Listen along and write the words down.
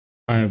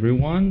Hi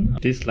everyone.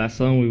 This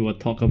lesson we will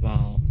talk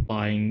about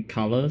applying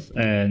colors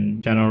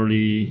and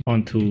generally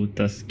onto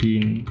the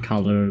skin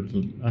color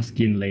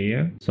skin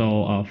layer.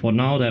 So for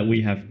now that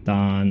we have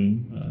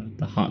done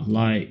the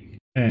highlight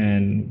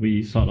and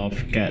we sort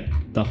of get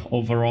the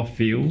overall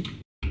feel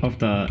of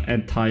the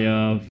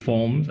entire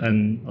forms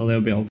and a little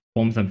bit of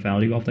forms and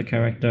value of the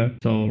character.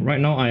 So right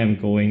now I am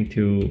going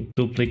to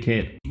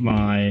duplicate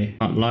my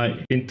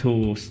highlight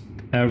into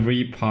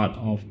every part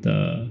of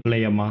the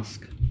layer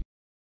mask.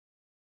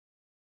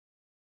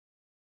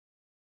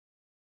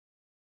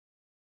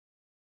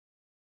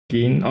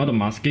 All the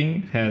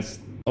masking has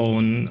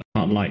own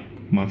highlight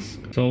mask.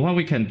 So what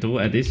we can do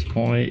at this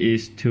point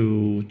is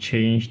to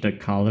change the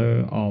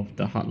color of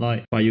the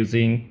highlight by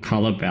using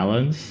color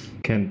balance.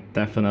 Can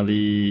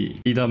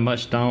definitely either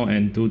merge down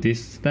and do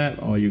this step,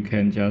 or you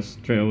can just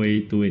straight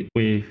away do it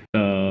with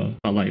the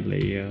highlight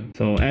layer.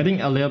 So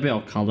adding a little bit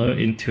of color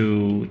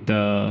into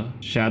the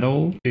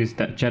shadow is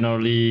that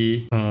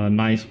generally a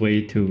nice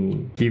way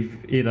to give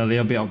it a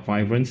little bit of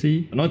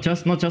vibrancy. Not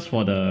just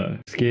for the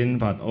skin,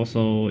 but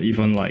also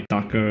even like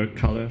darker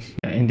colors.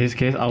 In this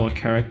case, our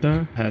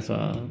character has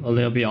a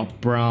little bit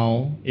of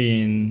brown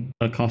in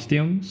the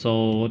costume.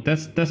 So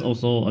that's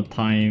also a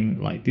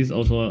time like this.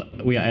 Also,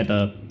 we are at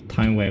a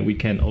time where we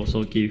can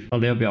also give a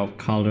little bit of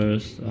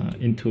colors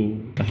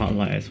into the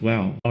highlight as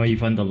well, or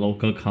even the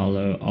local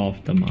color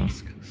of the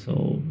mask.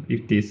 So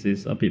if this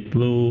is a bit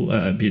blue,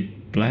 a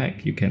bit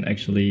black, you can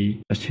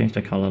actually just change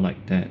the color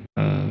like that.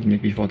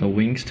 Maybe for the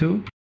wings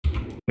too.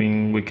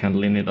 We can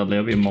lean it a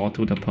little bit more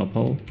to the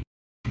purple.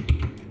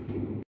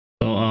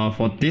 So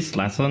for this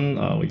lesson,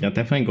 we are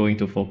definitely going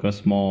to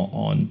focus more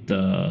on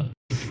the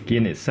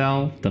skin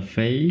itself, the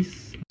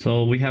face.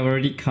 So we have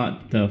already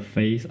cut the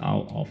face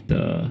out of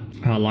the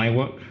line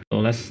work. So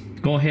let's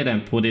go ahead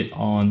and put it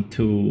on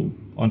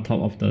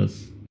top of the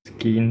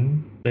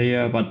skin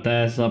layer. But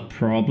there's a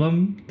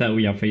problem that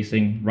we are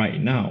facing right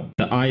now.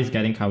 The eye is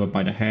getting covered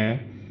by the hair,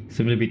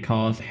 simply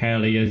because hair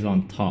layer is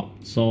on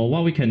top. So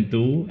what we can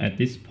do at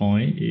this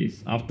point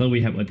is, after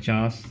we have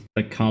adjusted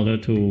the color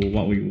to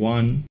what we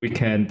want, we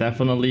can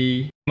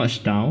definitely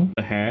merge down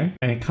the hair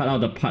and cut out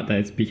the part that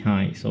is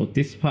behind. So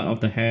this part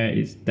of the hair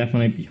is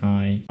definitely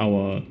behind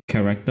our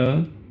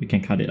character. We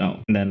can cut it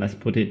out, and then let's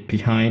put it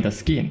behind the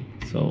skin.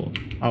 So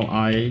our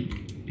eye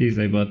is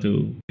able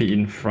to be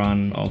in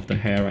front of the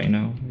hair right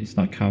now. It's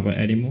not covered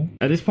anymore.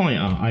 At this point,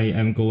 I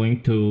am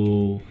going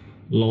to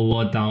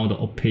lower down the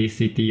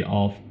opacity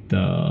of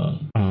the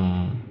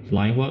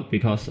line work,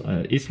 because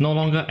it's no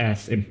longer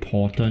as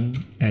important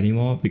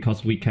anymore,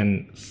 because we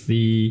can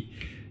see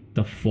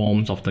the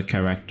forms of the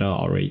character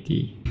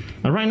already.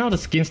 Right now the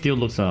skin still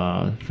looks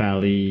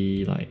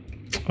fairly like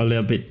a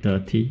little bit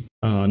dirty.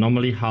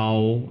 Normally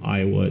how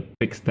I would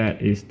fix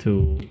that is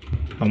to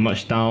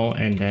merge down,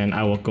 and then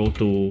I will go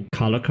to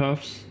color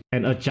curves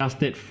and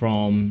adjust it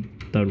from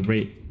the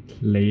red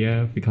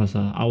layer, because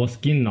our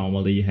skin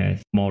normally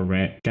has more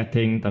red.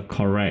 Getting the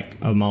correct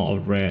amount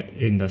of red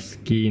in the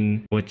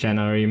skin will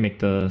generally make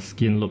the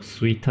skin look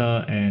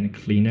sweeter and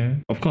cleaner.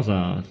 Of course,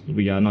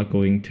 we are not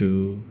going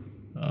to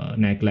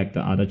neglect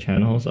the other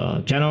channels.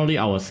 Generally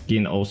our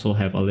skin also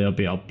have a little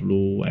bit of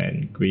blue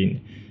and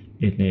green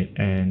in it,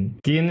 and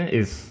skin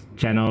is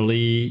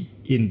generally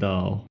in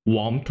the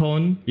warm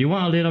tone. You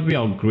want a little bit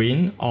of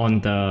green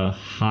on the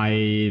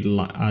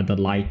the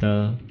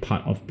lighter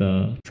part of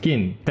the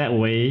skin. That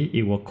way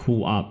it will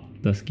cool up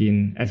the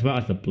skin as well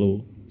as the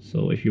blue.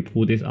 So if you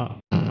pull this up,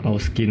 our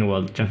skin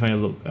will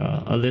definitely look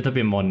a little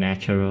bit more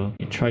natural.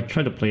 Try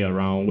to play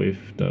around with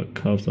the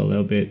curves a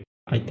little bit.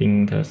 I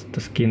think the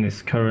skin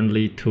is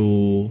currently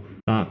too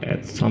dark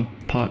at some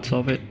parts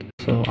of it.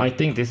 So I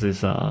think this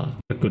is a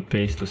good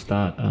place to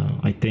start.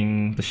 I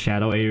think the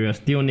shadow area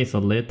still needs a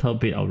little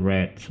bit of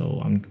red.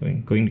 So I'm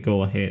going to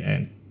go ahead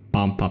and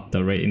bump up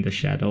the red in the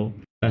shadow.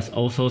 Let's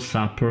also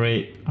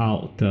separate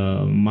out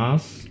the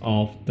mask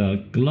of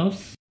the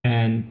gloves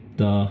and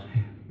the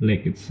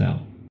leg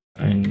itself.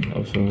 And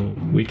also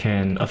we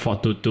can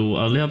afford to do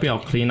a little bit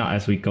of cleanup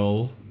as we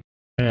go.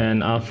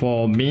 And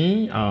for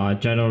me,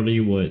 generally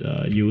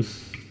would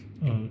use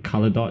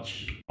color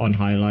dodge on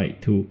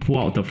highlight to pull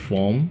out the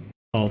form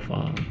of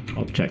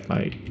object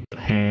like the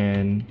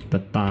hand, the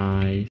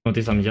thigh.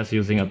 Notice I'm just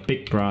using a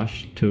big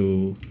brush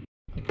to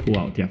pull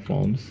out their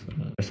forms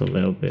just a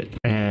little bit.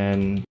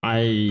 And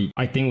I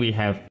think we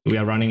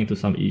are running into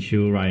some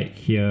issue right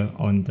here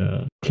on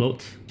the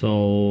clothes.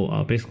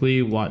 So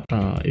basically what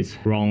is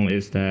wrong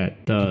is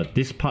that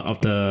this part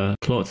of the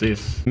clothes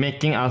is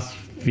making us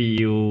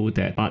feel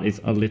that part is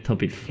a little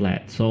bit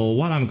flat. So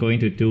what I'm going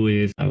to do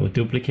is I will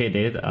duplicate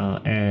it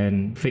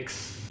and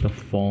fix the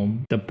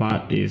form. The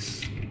part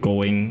is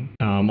going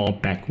more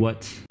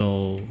backwards.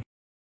 So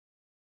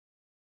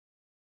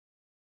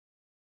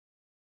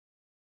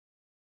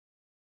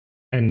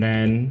and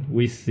then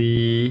we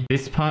see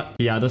this part,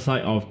 the other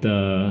side of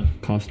the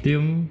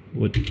costume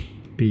would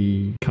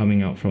be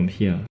coming out from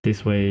here.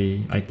 This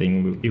way, I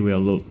think it will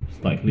look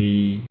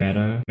slightly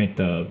better, make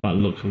the butt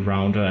look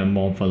rounder and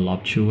more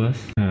voluptuous.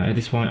 At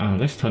this point,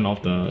 let's turn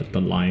off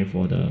the line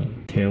for the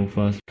tail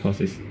first because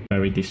it's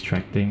very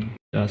distracting.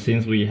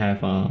 Since we have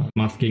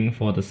masking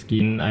for the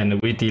skin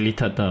and we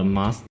deleted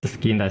the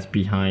skin that's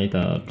behind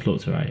the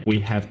clothes, right? We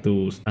have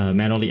to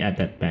manually add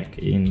that back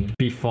in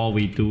before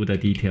we do the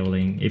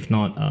detailing. If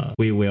not,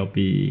 we will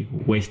be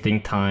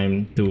wasting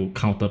time to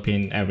counter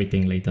paint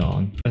everything later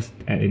on. Let's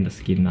add in the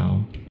skin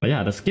now. But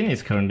yeah, the skin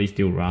is currently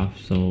still rough,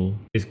 so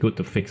it's good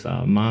to fix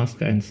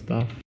mask and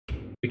stuff.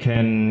 We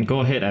can go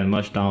ahead and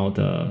merge down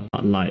the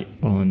light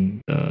on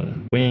the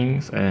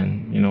wings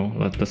and, you know,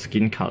 the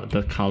skin color,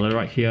 the color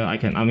right here.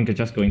 I'm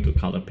just going to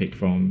color pick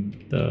from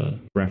the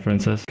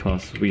references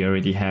because we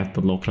already have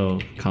the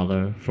local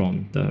color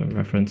from the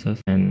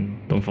references.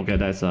 And don't forget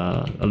there's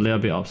a little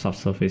bit of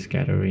subsurface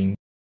gathering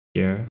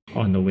here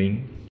on the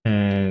wing.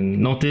 And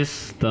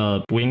notice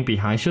the wing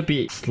behind should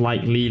be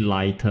slightly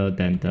lighter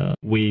than the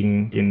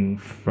wing in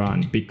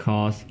front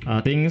because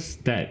things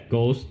that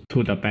goes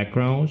to the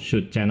background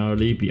should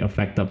generally be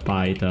affected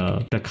by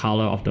the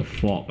color of the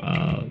frog.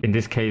 In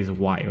this case,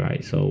 white,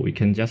 right? So we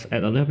can just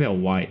add a little bit of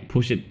white,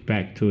 push it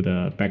back to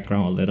the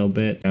background a little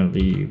bit, and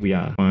we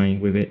are fine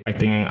with it. I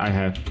think I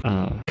have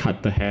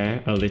cut the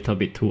hair a little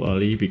bit too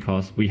early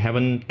because we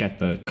haven't get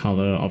the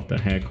color of the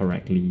hair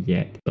correctly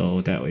yet. So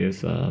that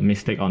is a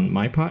mistake on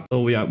my part.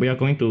 So we are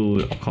going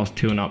to, of course,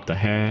 tune up the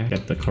hair,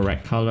 get the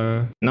correct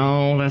color.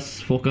 Now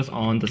let's focus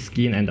on the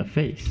skin and the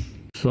face.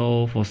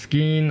 So for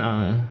skin,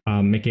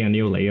 I'm making a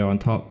new layer on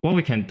top. What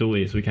we can do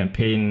is we can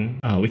paint,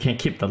 we can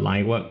keep the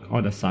line work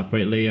or the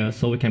separate layer.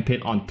 So we can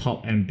paint on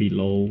top and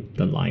below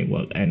the line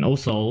work. And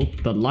also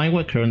the line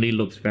work currently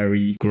looks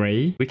very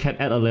gray. We can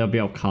add a little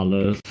bit of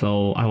colors.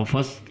 So I will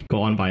first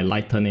go on by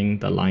lightening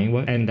the line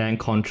work and then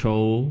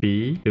Control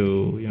B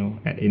to, you know,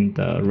 add in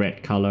the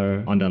red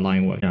color on the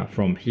line work. Yeah,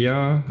 from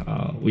here,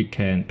 we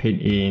can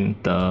paint in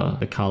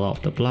the color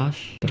of the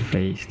blush, the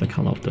face, the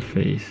color of the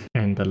face,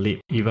 and the lip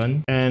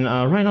even. And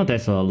right now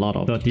there's a lot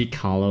of dirty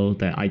color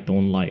that I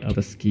don't like of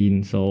the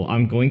skin, so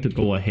I'm going to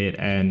go ahead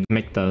and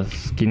make the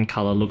skin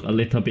color look a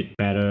little bit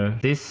better.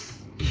 This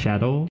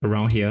shadow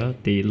around here,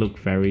 they look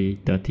very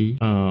dirty.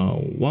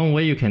 One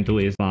way you can do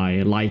is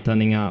by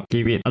lightening up,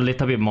 give it a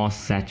little bit more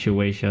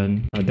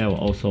saturation. That will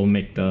also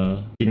make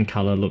the skin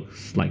color look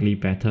slightly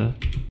better.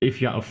 If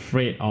you're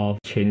afraid of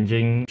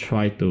changing,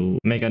 try to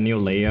make a new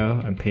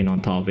layer and paint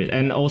on top of it.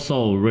 And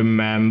also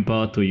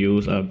remember to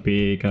use a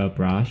bigger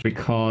brush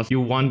because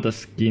you want the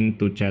skin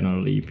to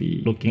generally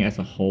be looking as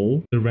a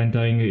whole,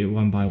 rendering it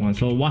one by one.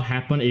 So what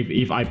happens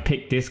if I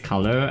pick this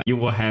color, you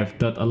will have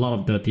a lot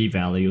of dirty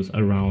values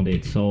around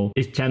it. So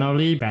it's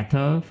generally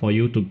better for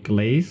you to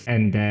glaze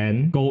and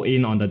then go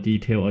in on the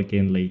detail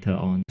again later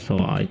on. So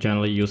I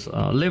generally use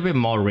a little bit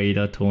more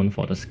radar tone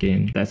for the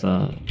skin. That's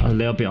a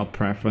little bit of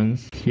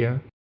preference here.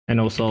 And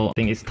also, I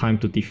think it's time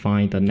to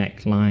define the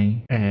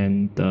neckline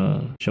and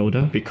the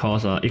shoulder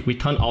because if we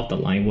turn off the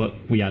line work,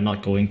 we are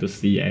not going to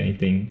see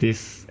anything.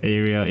 This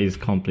area is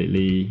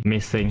completely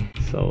missing.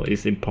 So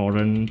it's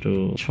important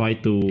to try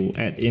to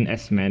add in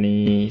as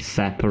many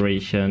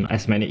separation,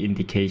 as many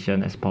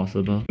indication as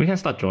possible. We can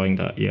start drawing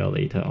the ear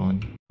later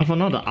on. For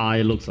now, the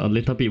eye looks a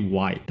little bit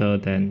whiter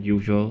than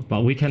usual,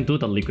 but we can do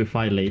the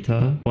liquify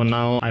later. For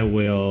now, I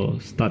will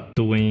start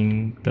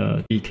doing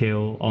the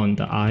detail on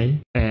the eye.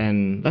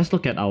 And let's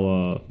look at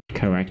our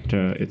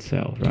character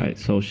itself, right?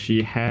 So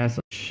she has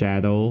a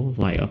shadow,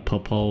 like a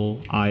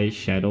purple eye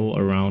shadow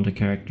around the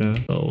character.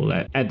 So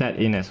let's add that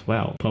in as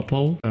well.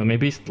 Purple,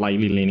 maybe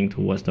slightly leaning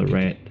towards the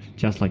red,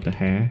 just like the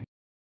hair.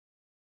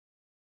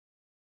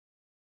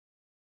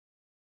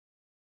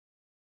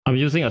 I'm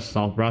using a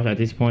soft brush at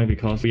this point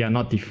because we are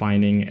not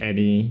defining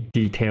any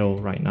detail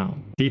right now.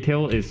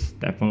 Detail is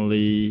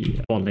definitely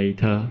for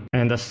later.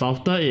 And the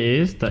softer it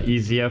is, the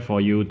easier for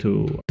you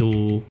to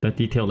do the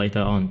detail later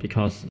on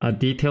because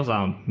details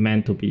are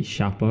meant to be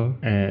sharper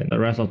and the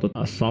rest of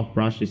the soft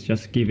brush is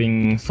just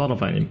giving sort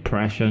of an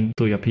impression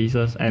to your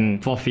pieces.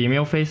 And for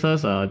female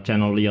faces,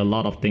 generally a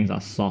lot of things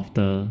are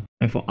softer.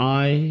 And for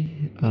eye,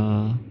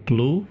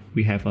 blue,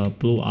 we have a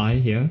blue eye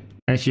here.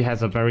 And she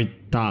has a very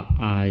dark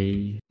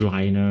eye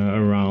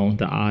liner around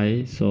the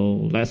eye.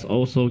 So let's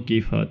also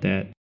give her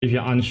that. If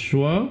you're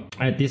unsure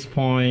at this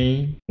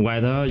point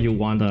whether you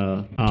want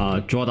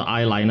to draw the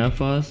eyeliner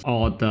first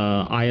or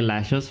the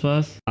eyelashes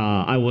first,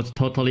 I would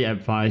totally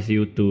advise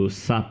you to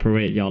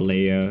separate your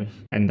layers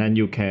and then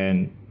you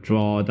can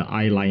draw the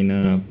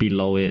eyeliner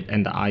below it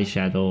and the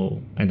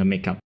eyeshadow and the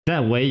makeup.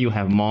 That way you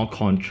have more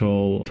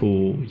control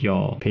to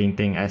your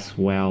painting as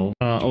well.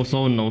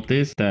 Also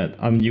notice that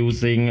I'm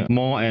using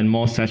more and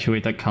more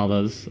saturated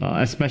colors,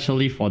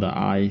 especially for the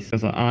eyes,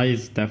 because the eye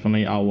is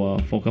definitely our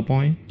focal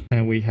point.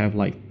 And we have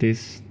like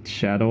this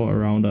shadow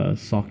around the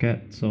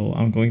socket, so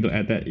I'm going to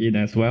add that in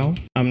as well.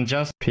 I'm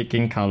just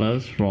picking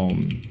colors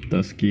from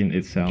the skin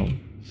itself.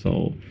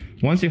 So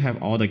once you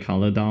have all the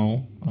color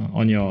down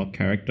on your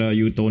character,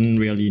 you don't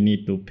really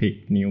need to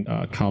pick new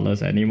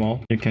colors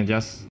anymore. You can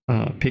just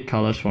pick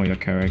colors from your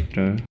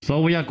character. So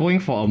we are going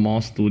for a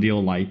more studio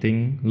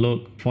lighting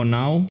look. For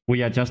now,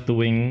 we are just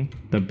doing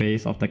the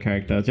base of the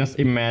character. Just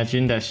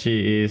imagine that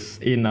she is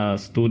in a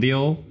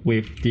studio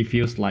with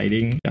diffuse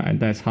lighting, and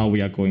that's how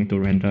we are going to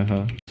render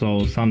her.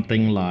 So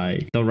something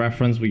like the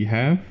reference we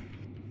have,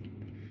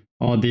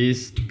 or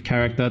this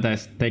character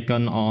that's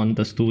taken on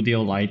the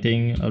studio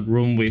lighting, a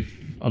room with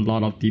a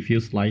lot of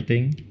diffuse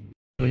lighting.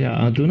 So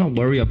yeah, do not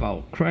worry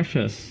about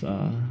crashes.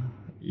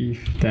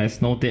 If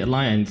there's no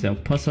deadline and it's a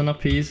personal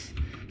piece,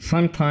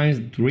 sometimes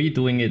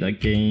redoing it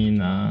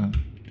again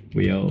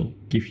will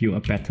give you a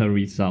better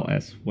result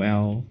as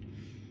well.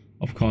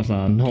 Of course,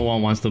 no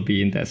one wants to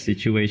be in that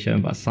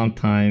situation, but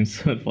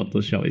sometimes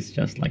Photoshop is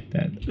just like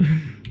that.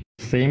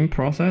 Same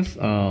process.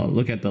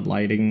 Look at the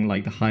lighting,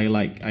 like the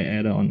highlight I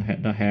added on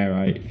the hair,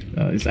 right?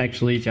 It's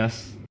actually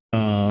just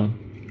color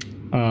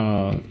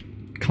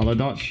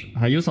dodge.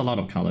 I use a lot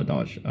of color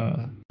dodge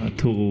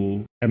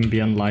to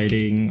ambient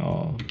lighting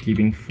or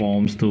giving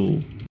forms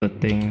to the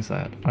things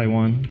that I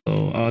want.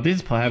 So this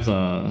is perhaps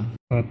a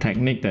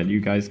technique that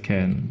you guys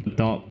can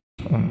adopt.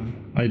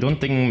 I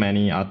don't think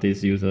many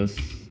artists uses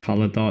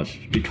color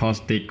dodge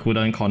because they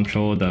couldn't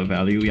control the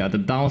value. Yeah, the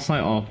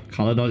downside of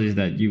color dodge is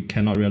that you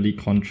cannot really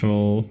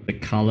control the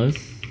colors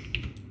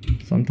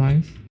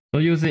sometimes. So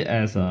use it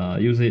as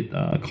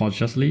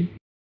cautiously.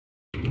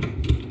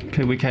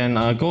 Okay, we can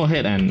go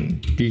ahead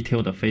and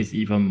detail the face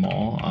even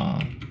more.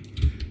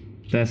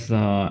 That's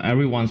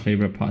everyone's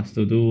favorite parts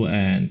to do,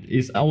 and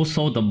it's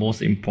also the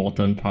most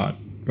important part,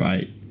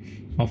 right,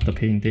 of the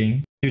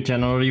painting. You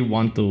generally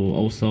want to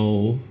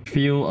also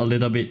feel a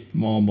little bit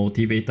more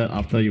motivated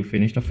after you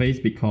finish the face,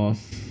 because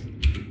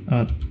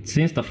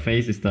since the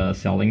face is the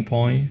selling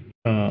point,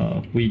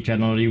 we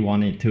generally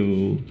want it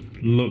to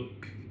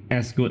look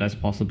as good as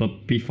possible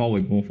before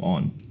we move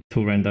on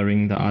to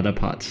rendering the other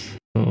parts.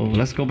 So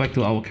let's go back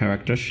to our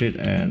character sheet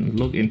and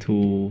look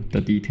into the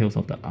details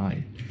of the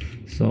eye.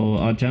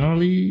 So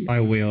generally I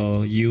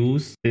will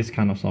use this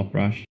kind of soft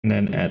brush and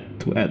then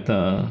add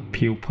the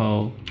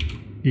pupil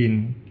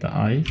in the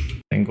eyes,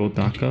 then go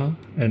darker,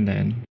 and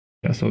then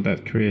so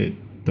that create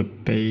the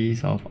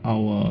base of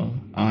our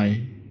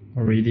eye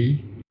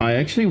already. I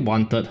actually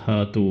wanted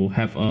her to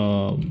have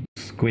a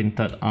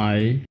squinted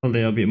eye, a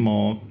little bit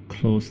more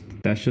closed.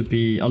 There should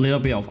be a little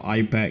bit of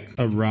eye bag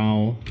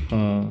around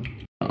her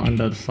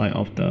under the side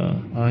of the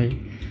eye.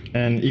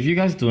 And if you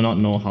guys do not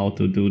know how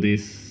to do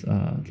this,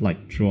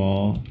 like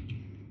draw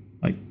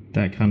like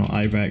that kind of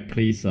eye bag,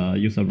 please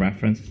use a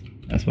reference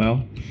as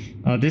well.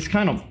 This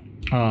kind of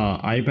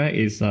eye bag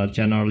is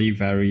generally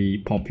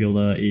very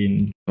popular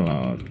in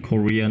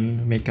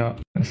Korean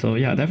makeup. So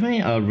yeah,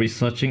 definitely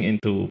researching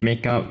into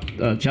makeup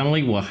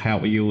generally will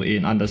help you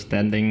in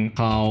understanding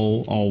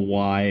how or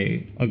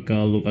why a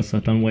girl look a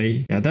certain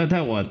way. Yeah,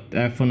 that will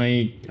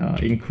definitely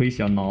increase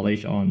your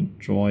knowledge on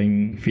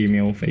drawing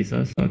female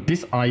faces.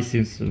 This eye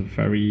seems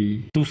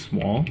very too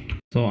small,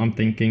 so I'm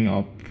thinking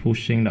of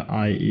pushing the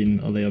eye in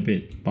a little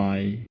bit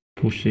by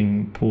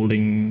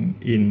pulling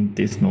in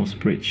this nose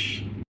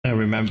bridge. And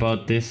remember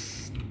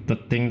this, the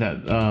thing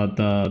that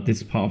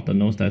this part of the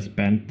nose that's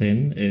bent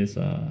in is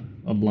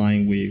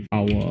aligned with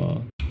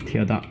our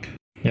tear duct.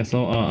 Yeah,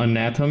 so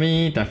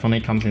anatomy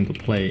definitely comes into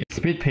play.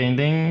 Speed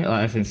painting,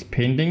 as in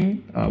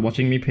painting,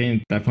 watching me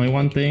paint, definitely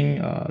one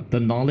thing. The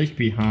knowledge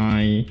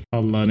behind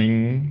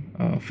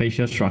learning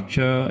facial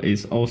structure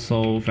is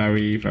also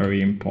very,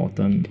 very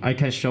important. I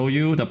can show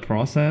you the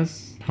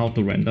process, how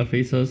to render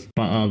faces,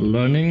 but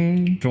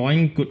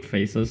drawing good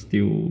faces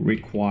still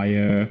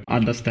require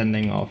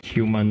understanding of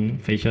human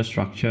facial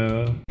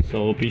structure.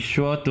 So be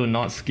sure to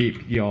not skip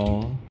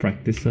your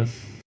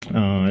practices.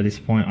 At this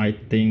point,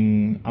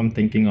 I'm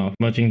thinking of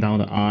merging down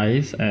the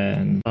eyes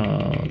and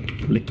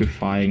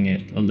liquefying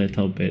it a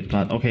little bit.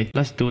 But okay,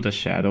 let's do the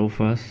shadow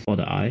first for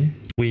the eye.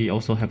 We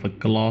also have a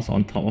gloss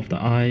on top of the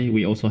eye.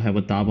 We also have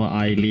a double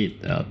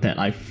eyelid that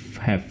I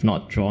have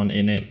not drawn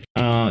in it.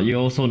 You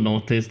also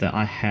notice that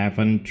I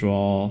haven't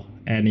drawn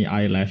any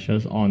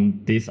eyelashes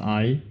on this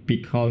eye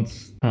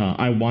because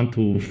I want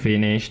to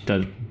finish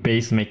the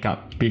base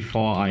makeup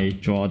before I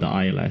draw the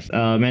eyelash.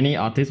 Many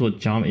artists would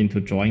jump into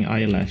drawing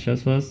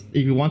eyelashes first.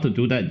 If you want to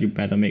do that, you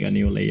better make a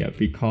new layer,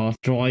 because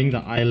drawing the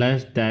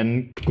eyelash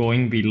then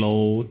going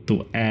below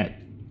to add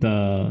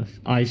the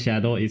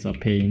eyeshadow is a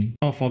pain.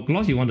 For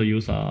gloss, you want to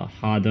use a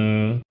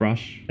harder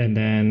brush, and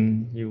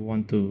then you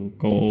want to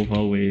go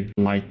over with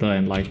lighter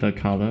and lighter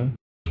color.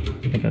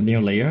 Make a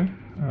new layer.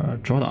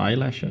 Draw the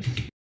eyelashes.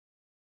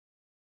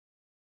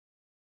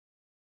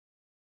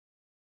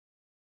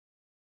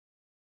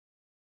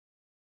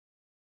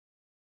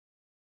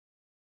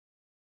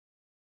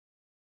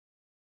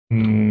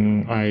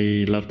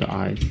 I love the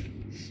eyes,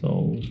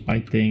 so I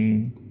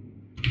think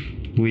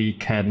we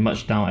can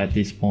merge down at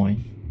this point.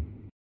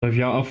 So if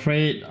you're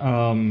afraid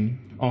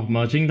of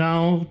merging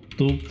down,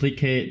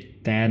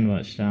 duplicate, then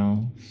merge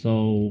down.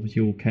 So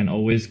you can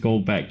always go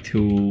back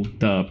to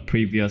the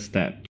previous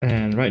step.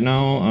 And right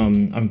now,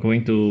 I'm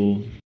going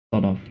to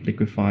sort of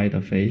liquefy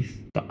the face.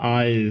 The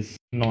eye is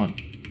not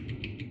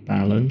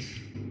balanced.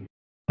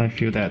 I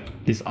feel that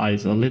this eye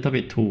is a little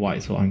bit too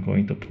wide, so I'm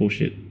going to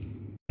push it.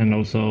 And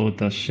also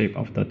the shape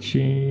of the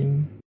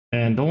chin.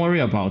 And don't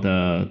worry about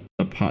the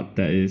part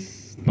that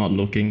is not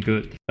looking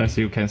good. As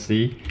you can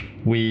see,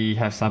 we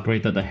have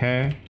separated the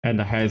hair and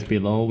the hair is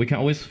below. We can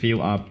always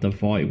fill up the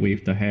void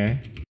with the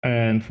hair.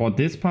 And for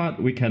this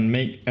part, we can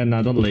make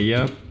another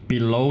layer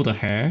below the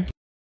hair.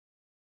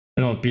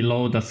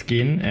 Below the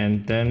skin,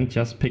 and then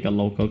just pick a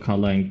local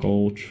color and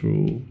go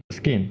through the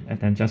skin, and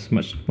then just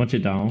merge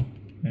it down,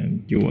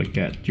 and you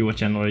will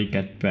generally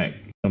get back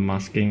the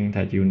masking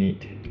that you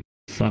need.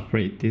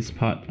 Separate this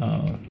part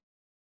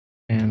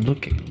and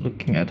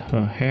looking at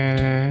her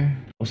hair.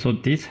 Also,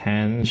 this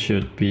hand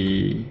should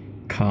be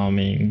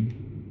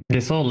calming. Okay,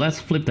 so let's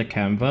flip the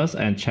canvas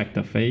and check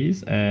the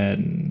face,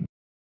 and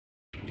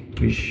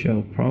we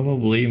shall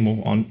probably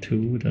move on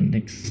to the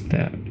next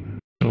step.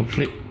 So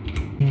flip.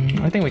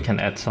 I think we can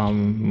add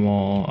some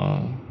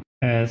more.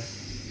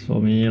 As for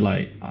me,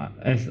 like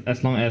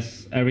as long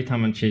as every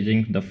time I'm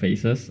changing the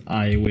faces,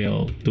 I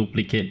will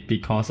duplicate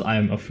because I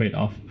am afraid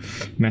of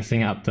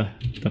messing up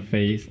the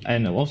face.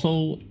 And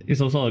also,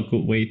 it's also a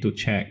good way to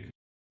check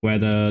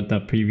whether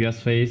the previous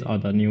face or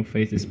the new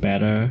face is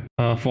better.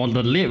 For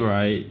the lip,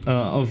 right?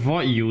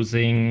 Avoid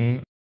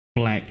using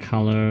black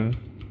color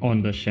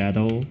on the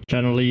shadow.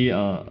 Generally,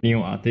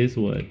 new artists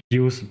would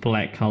use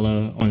black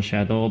color on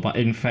shadow, but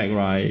in fact,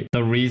 right,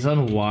 the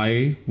reason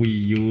why we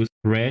use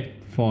red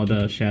for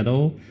the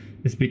shadow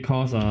is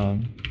because our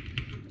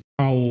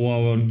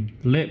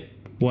lip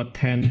would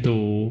tend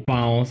to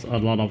bounce a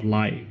lot of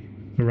light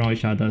around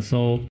each other.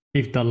 So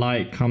if the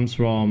light comes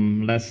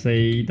from, let's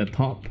say, the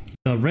top,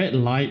 the red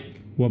light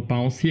will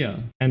bounce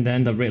here, and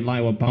then the red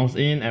light will bounce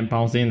in and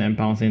bounce in and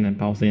bounce in and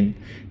bounce in.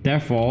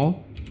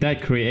 Therefore,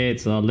 that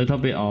creates a little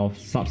bit of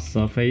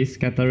subsurface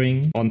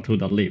scattering onto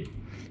the lip.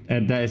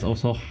 And that is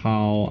also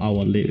how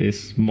our lip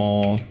is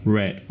more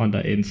red on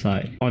the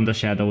inside, on the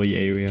shadowy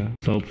area.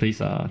 So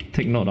please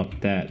take note of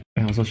that.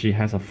 And also she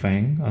has a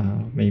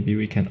fang. Maybe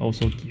we can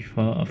also give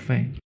her a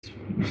fang.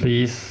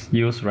 Please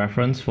use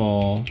reference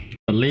for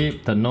the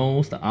lip, the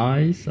nose, the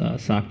eyes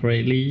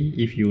separately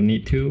if you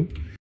need to.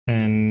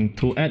 And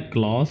to add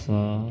gloss,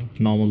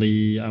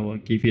 normally I will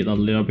give it a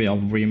little bit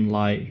of rim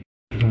light.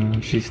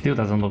 She still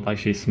doesn't look like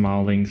she's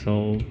smiling,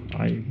 so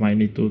I might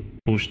need to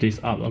push this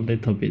up a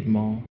little bit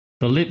more.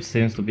 The lip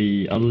seems to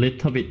be a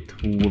little bit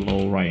too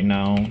low right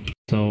now,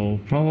 so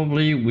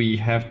probably we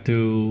have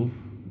to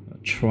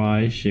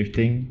try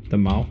shifting the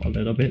mouth a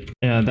little bit.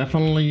 Yeah,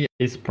 definitely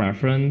it's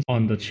preference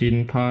on the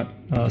chin part.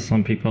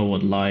 Some people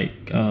would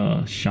like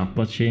a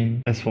sharper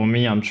chin. As for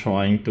me, I'm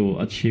trying to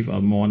achieve a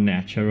more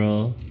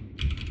natural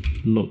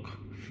look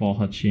for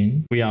her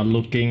chin. We are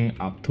looking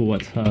up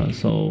towards her,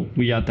 so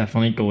we are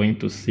definitely going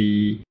to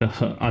see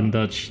her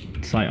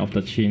underside of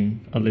the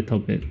chin a little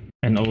bit.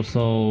 And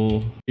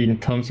also in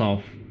terms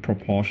of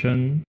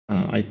proportion,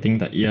 I think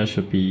the ear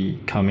should be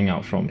coming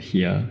out from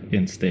here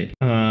instead.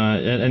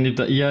 And if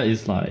the ear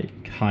is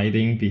like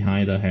hiding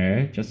behind the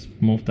hair, just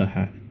move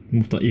the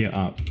ear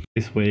up.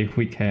 This way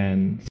we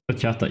can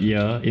adjust the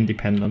ear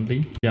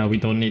independently. Yeah, we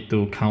don't need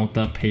to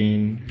counter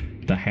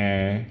paint the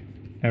hair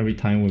every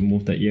time we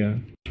move the ear.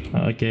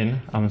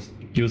 Again, I'm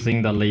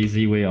using the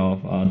lazy way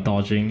of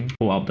dodging,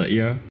 pull out the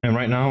ear. And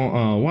right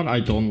now, what I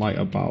don't like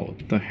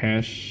about the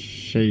hair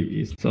shape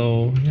is,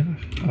 so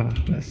yeah,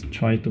 let's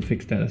try to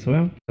fix that as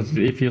well. Because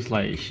it feels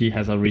like she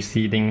has a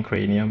receding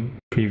cranium,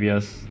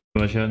 previous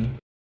version.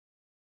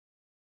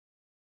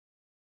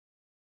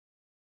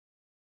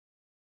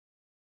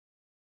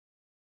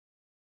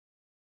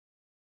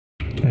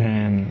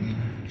 And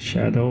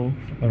shadow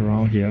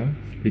around here,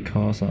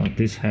 because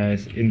this hair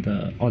is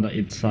on the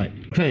inside.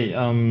 Okay,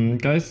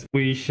 guys,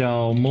 we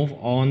shall move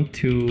on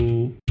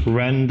to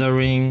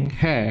rendering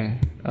hair.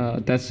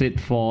 That's it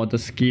for the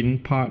skin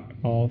part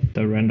of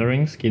the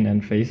rendering, skin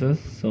and faces.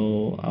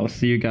 So I'll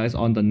see you guys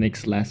on the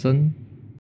next lesson.